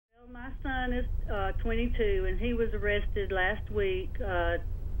son is 22, and he was arrested last week,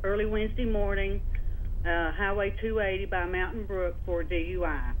 early Wednesday morning, Highway 280 by Mountain Brook for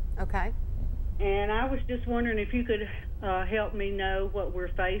DUI. Okay. And I was just wondering if you could help me know what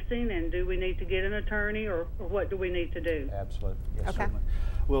we're facing, and do we need to get an attorney, or what do we need to do? Absolutely. Yes, Okay. certainly.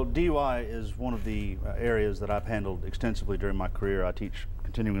 Well, DUI is one of the areas that I've handled extensively during my career. I teach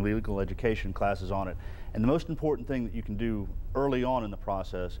continuing legal education classes on it. And the most important thing that you can do early on in the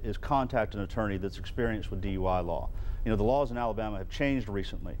process is contact an attorney that's experienced with DUI law. You know, the laws in Alabama have changed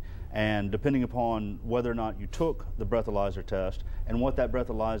recently, and depending upon whether or not you took the breathalyzer test and what that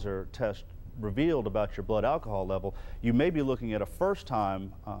breathalyzer test revealed about your blood alcohol level, you may be looking at a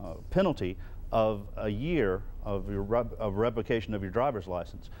first-time penalty of a year of revocation of your driver's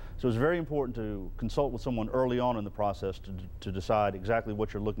license. So it's very important to consult with someone early on in the process to decide exactly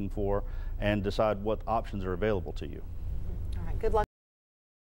what you're looking for and decide what options are available to you.